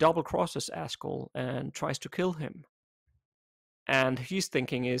he double crosses Askell and tries to kill him. And his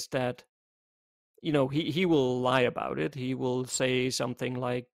thinking is that, he will lie about it. He will say something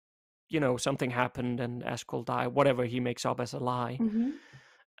like, something happened and Askell died, whatever he makes up as a lie. Mm-hmm.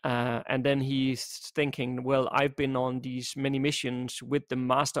 And then he's thinking, well, I've been on these many missions with the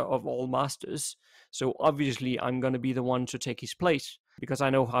master of all masters, so obviously I'm going to be the one to take his place, because I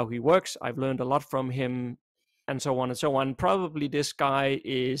know how he works. I've learned a lot from him, and so on and so on. Probably this guy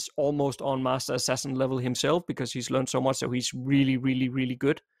is almost on master assassin level himself, because he's learned so much, so he's really, really, really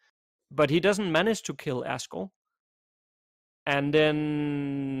good. But he doesn't manage to kill Askell. And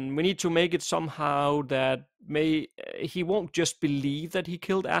then we need to make it somehow that he won't just believe that he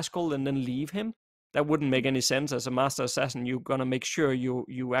killed Askell and then leave him. That wouldn't make any sense. As a master assassin, you're gonna make sure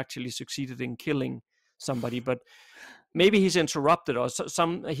you actually succeeded in killing somebody. But maybe he's interrupted, or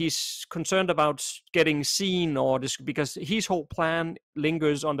he's concerned about getting seen, or this, because his whole plan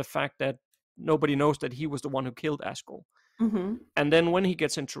lingers on the fact that nobody knows that he was the one who killed Askell. Mm-hmm. And then when he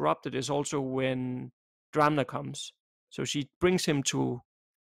gets interrupted is also when Dramna comes. So she brings him to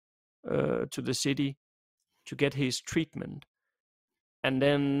the city to get his treatment, and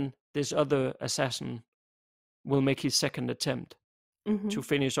then this other assassin will make his second attempt Mm-hmm. to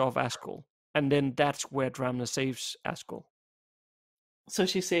finish off Askell, and then that's where Dramna saves Askell. So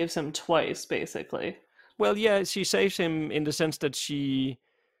she saves him twice, basically. Well, yeah, she saves him in the sense that she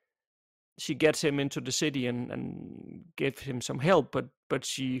gets him into the city and gives him some help, but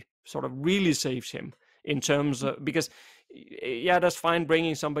she sort of really saves him in terms of, because yeah, that's fine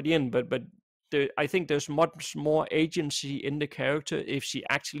bringing somebody in, but I think there's much more agency in the character if she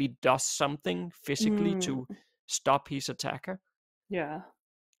actually does something physically to stop his attacker. Yeah.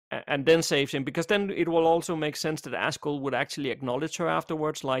 And then saves him, because then it will also make sense that Askell would actually acknowledge her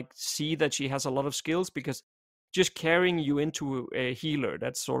afterwards, like see that she has a lot of skills, because just carrying you into a healer,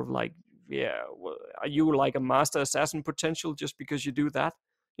 that's sort of like, yeah, well, are you like a master assassin potential just because you do that?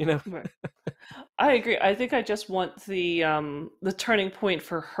 Right. I agree. I think I just want the turning point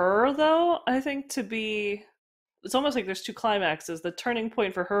for her, though. I think to be, it's almost like there's two climaxes. The turning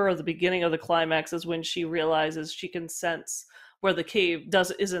point for her, or the beginning of the climax, is when she realizes she can sense where the cave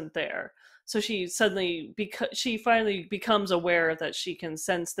isn't there. So she suddenly, because she finally becomes aware that she can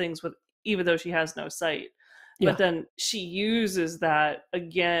sense things with, even though she has no sight. Yeah. But then she uses that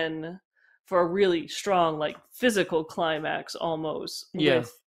again for a really strong, like, physical climax almost, Yeah.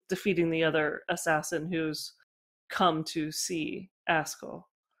 with defeating the other assassin who's come to see Askell.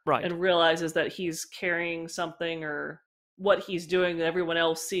 Right. And realizes that he's carrying something, or what he's doing that everyone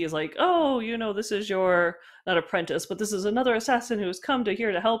else sees, like, oh, this is your, not apprentice, but this is another assassin who's come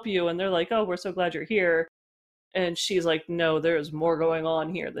here to help you. And they're like, oh, we're so glad you're here. And she's like, no, there's more going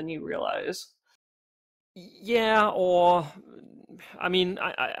on here than you realize. Yeah, or I mean,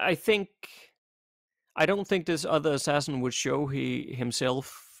 I think, I don't think this other assassin would show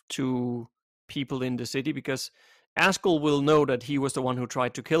himself to people in the city, because Askell will know that he was the one who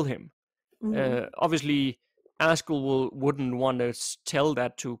tried to kill him. Mm-hmm. Obviously, Askell wouldn't want to tell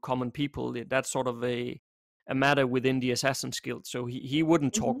that to common people. That's sort of a matter within the Assassin's Guild, so he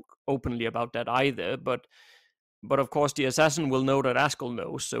wouldn't talk openly about that either. But of course, the assassin will know that Askell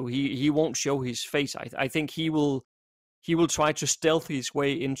knows, so he won't show his face. I think he will try to stealth his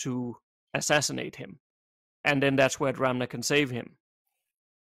way into assassinate him, and then that's where Dramna can save him.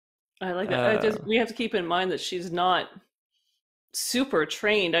 I like that. We have to keep in mind that she's not super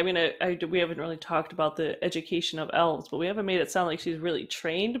trained. I mean, we haven't really talked about the education of elves, but we haven't made it sound like she's really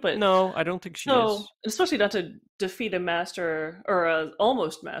trained. But no, I don't think she is. Especially not to defeat a master or a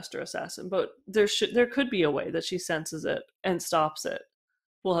almost master assassin. But there could be a way that she senses it and stops it.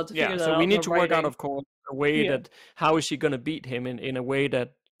 We'll have to figure that out. So we need to work out, of course, a way Yeah. that, how is she going to beat him in a way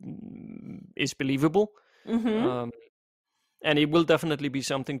that is believable. Mm-hmm. And it will definitely be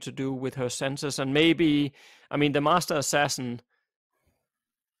something to do with her senses. And maybe, I mean, the master assassin,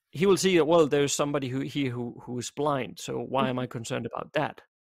 he will see that, well, there's somebody who is blind, so why am I concerned about that?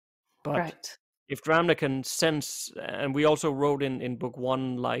 But Right. if Dramna can sense, and we also wrote in book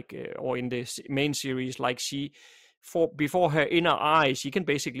one, like or in the main series, like she, for before her inner eye, she can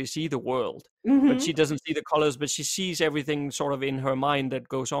basically see the world, but Mm-hmm. she doesn't see the colors, but she sees everything sort of in her mind that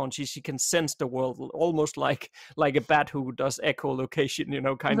goes on. She can sense the world almost like a bat who does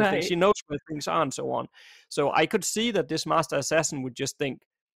echolocation, kind of thing. Right. She knows where things are and so on. So I could see that this master assassin would just think,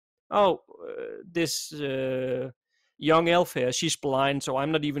 oh, this young elf here, she's blind, so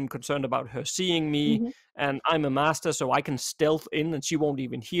I'm not even concerned about her seeing me. Mm-hmm. And I'm a master, so I can stealth in and she won't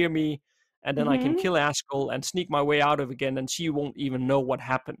even hear me. And then I can Mm-hmm. kill Askell and sneak my way out of again, and she won't even know what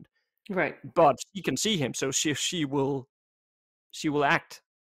happened. Right. But she can see him, so she will act,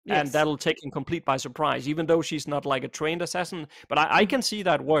 and Yes. that'll take him complete by surprise, even though she's not like a trained assassin. But I Mhm. can see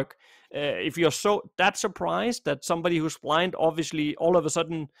that work. If you're so that surprised that somebody who's blind obviously all of a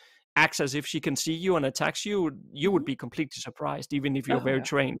sudden acts as if she can see you and attacks you, you would Mhm. be completely surprised, even if you're Oh very yeah.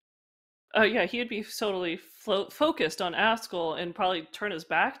 trained. Oh yeah, he'd be totally focused on Askell and probably turn his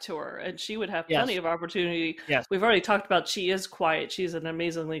back to her, and she would have plenty Yes, of opportunity. yes. We've already talked about she is quiet. She's an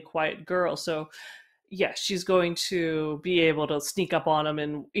amazingly quiet girl, so yes, she's going to be able to sneak up on him,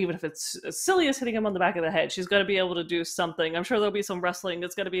 and even if it's as silly as hitting him on the back of the head, she's going to be able to do something. I'm sure there'll be some wrestling.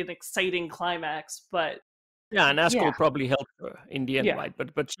 It's going to be an exciting climax, but Yeah, and yeah, Askell probably helped her in the end, yeah. right?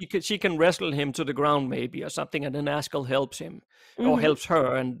 But she can wrestle him to the ground maybe or something, and then Askell helps him or Hmm. helps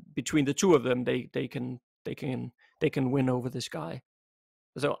her, and between the two of them, they can win over this guy.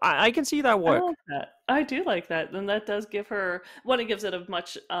 So I can see that I like work. that. I do like that. And that does give her one, it gives it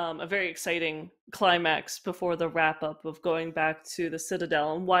a very exciting climax before the wrap up of going back to the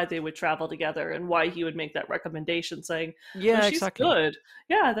Citadel and why they would travel together and why he would make that recommendation saying, "Oh, Yeah, she's exactly. good."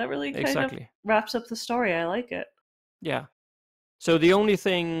 Yeah, that really kind of Exactly. wraps up the story. I like it. Yeah. So the only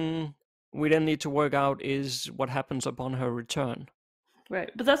thing we then need to work out is what happens upon her return. Right.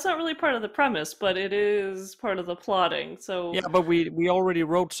 But that's not really part of the premise, but it is part of the plotting. So Yeah, but we already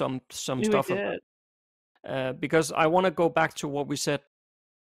wrote some we stuff about did. because I want to go back to what we said,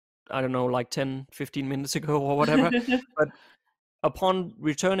 I don't know, like 10, 15 minutes ago or whatever. But upon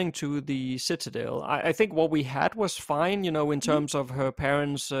returning to the Citadel, I think what we had was fine, in Mhm. terms of her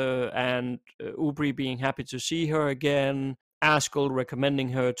parents and Ubri being happy to see her again, Askell recommending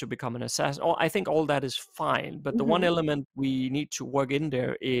her to become an assassin. I think all that is fine. But the one Mhm. element we need to work in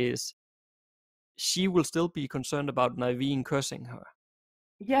there is she will still be concerned about Naveen cursing her.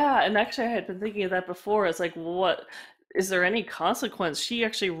 Yeah, and actually, I had been thinking of that before. It's like, what is there any consequence? She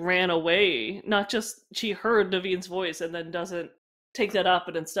actually ran away. Not just she heard Naveen's voice and then doesn't take that up,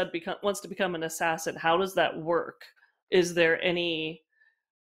 and instead wants to become an assassin. How does that work? Is there any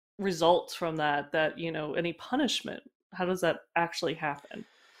results from that? Any punishment? How does that actually happen?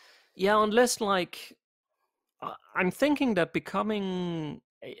 Yeah, unless like I'm thinking that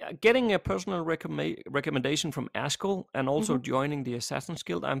getting a personal recommendation from Askell and also Hmm. joining the Assassin's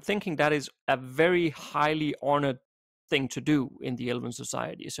Guild, I'm thinking that is a very highly honored thing to do in the Elven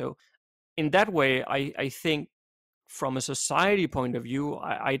society. So in that way, I think from a society point of view,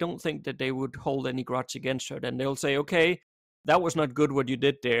 I don't think that they would hold any grudge against her. Then they'll say, okay, that was not good what you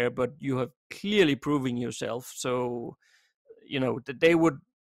did there, but you have clearly proven yourself. So, that they would,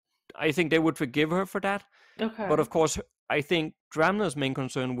 I think they would forgive her for that. But Okay. of course, I think Dramna's main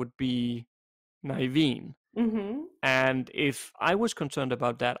concern would be Naveen. Hmm. And if I was concerned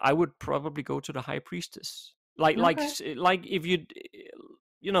about that, I would probably go to the High Priestess. Okay. Like if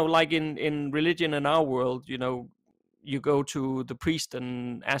like in religion in our world, you go to the priest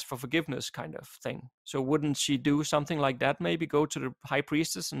and ask for forgiveness, kind of thing. So wouldn't she do something like that? Maybe go to the High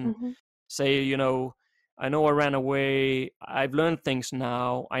Priestess and Hmm. say, I know I ran away. I've learned things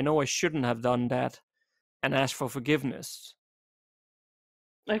now. I know I shouldn't have done that, and ask for forgiveness.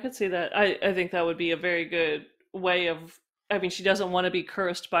 I could see that. I think that would be a very good way of. I mean, she doesn't want to be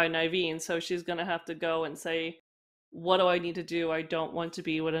cursed by Niveen, so she's going to have to go and say, "What do I need to do? I don't want to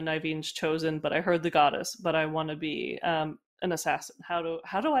be what a Niveen's chosen, but I heard the goddess, but I want to be an assassin. How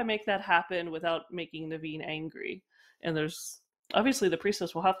do I make that happen without making Naveen angry?" And there's obviously the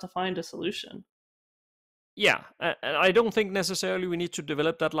priestess will have to find a solution. Yeah, and I don't think necessarily we need to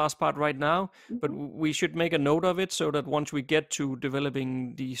develop that last part right now, but Hmm. we should make a note of it so that once we get to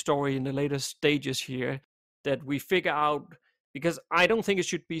developing the story in the later stages here, that we figure out, because I don't think it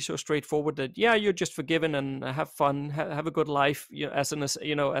should be so straightforward that yeah, you're just forgiven and have fun, have a good life, as an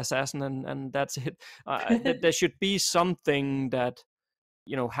assassin, and that's it. That there should be something that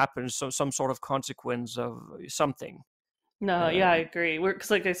happens, so some sort of consequence of something. No, yeah, I Um, agree. We're because,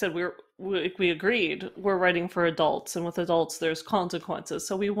 like I said, we agreed we're writing for adults, and with adults, there's consequences.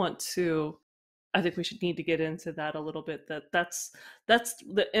 So we want to I think we should need to get into that a little bit. That's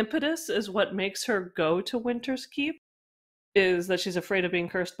the impetus is what makes her go to Winter's Keep, is that she's afraid of being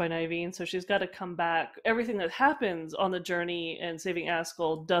cursed by Nyvene, so she's got to come back. Everything that happens on the journey and saving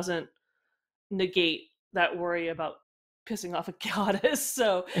Askel doesn't negate that worry about pissing off a goddess.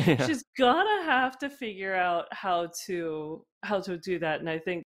 So Yeah. she's gonna have to figure out how to do that. And I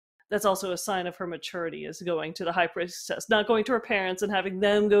think that's also a sign of her maturity, is going to the high priestess, not going to her parents and having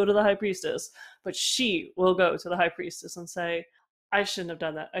them go to the high priestess, but she will go to the high priestess and say, I shouldn't have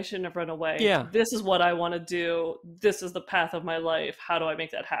done that. I shouldn't have run away. Yeah. This is what I want to do. This is the path of my life. How do I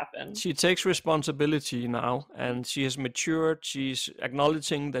make that happen? She takes responsibility now, and she has matured. She's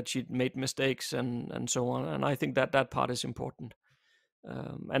acknowledging that she made mistakes and so on. And I think that part is important.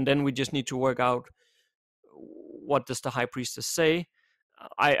 And then we just need to work out, what does the high priestess say?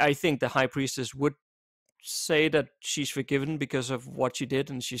 I think the high priestess would say that she's forgiven because of what she did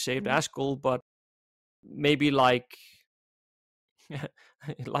and she saved Askel, but maybe like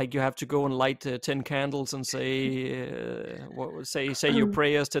like you have to go and light 10 candles and say say your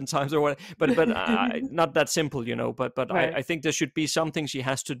prayers 10 times or what, but not that simple, but Right. I think there should be something she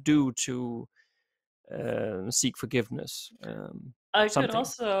has to do to seek forgiveness. I something. could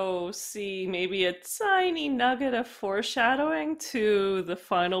also see maybe a tiny nugget of foreshadowing to the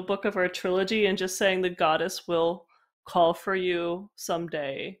final book of our trilogy, and just saying the goddess will call for you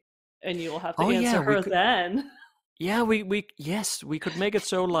someday and you will have to answer her then. Yeah, we could make it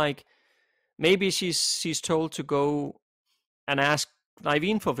so, like, maybe she's told to go and ask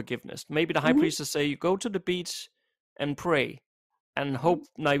Nyvene for forgiveness. Maybe the high priestess say, you go to the beach and pray and hope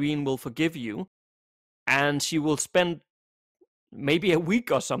Nyvene will forgive you, and she will spend maybe a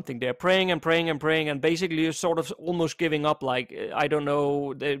week or something there praying and praying and praying, and basically you're sort of almost giving up, like, I don't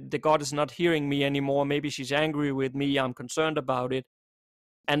know, the god is not hearing me anymore, maybe she's angry with me, I'm concerned about it.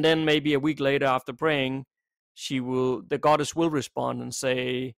 And then maybe a week later, after praying, the goddess will respond and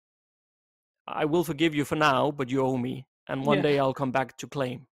say, I will forgive you for now, but you owe me, and one day I'll come back to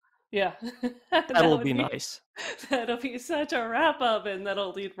claim. Yeah. That'll be nice. That'll be such a wrap up, and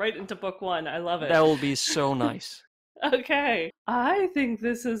that'll lead right into book 1. I love it. That will be so nice. Okay. I think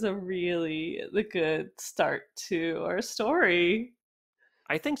this is a really good start to our story.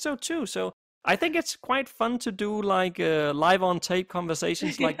 I think so too. So I think it's quite fun to do like live on tape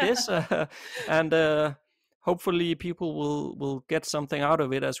conversations like this, and hopefully people will get something out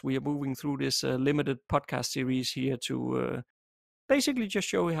of it as we are moving through this limited podcast series here to basically just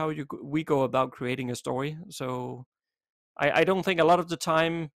show you how we go about creating a story. So I don't think a lot of the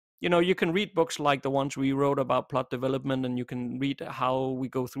time, you can read books like the ones we wrote about plot development, and you can read how we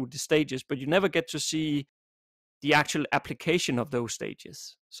go through the stages, but you never get to see the actual application of those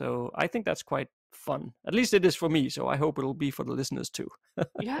stages. So I think that's quite fun. At least it is for me, so I hope it'll be for the listeners too.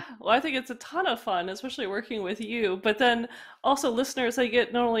 Yeah, well, I think it's a ton of fun, especially working with you. But then also listeners, they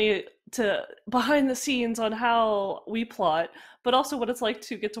get not only to behind the scenes on how we plot, but also what it's like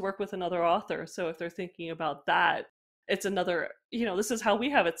to get to work with another author. So if they're thinking about that, it's another, this is how we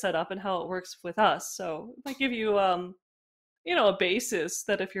have it set up and how it works with us. So it might give you, a basis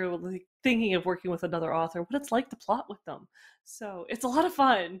that if you're thinking of working with another author, what it's like to plot with them. So it's a lot of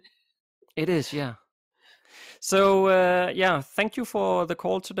fun. It is, yeah. So, thank you for the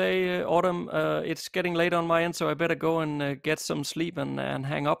call today, Autumn. It's getting late on my end, so I better go and get some sleep and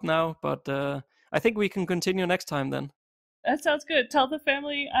hang up now. But I think we can continue next time then. That sounds good. Tell the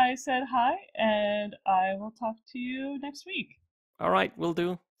family I said hi, and I will talk to you next week. All right, will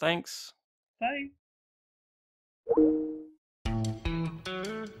do. Thanks. Bye.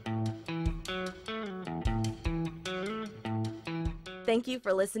 Thank you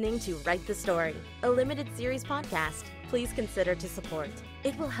for listening to Write the Story, a limited series podcast. Please consider to support.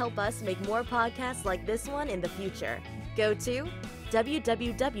 It will help us make more podcasts like this one in the future. Go to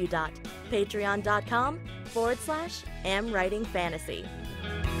www.patreon.com/amwritingfantasy.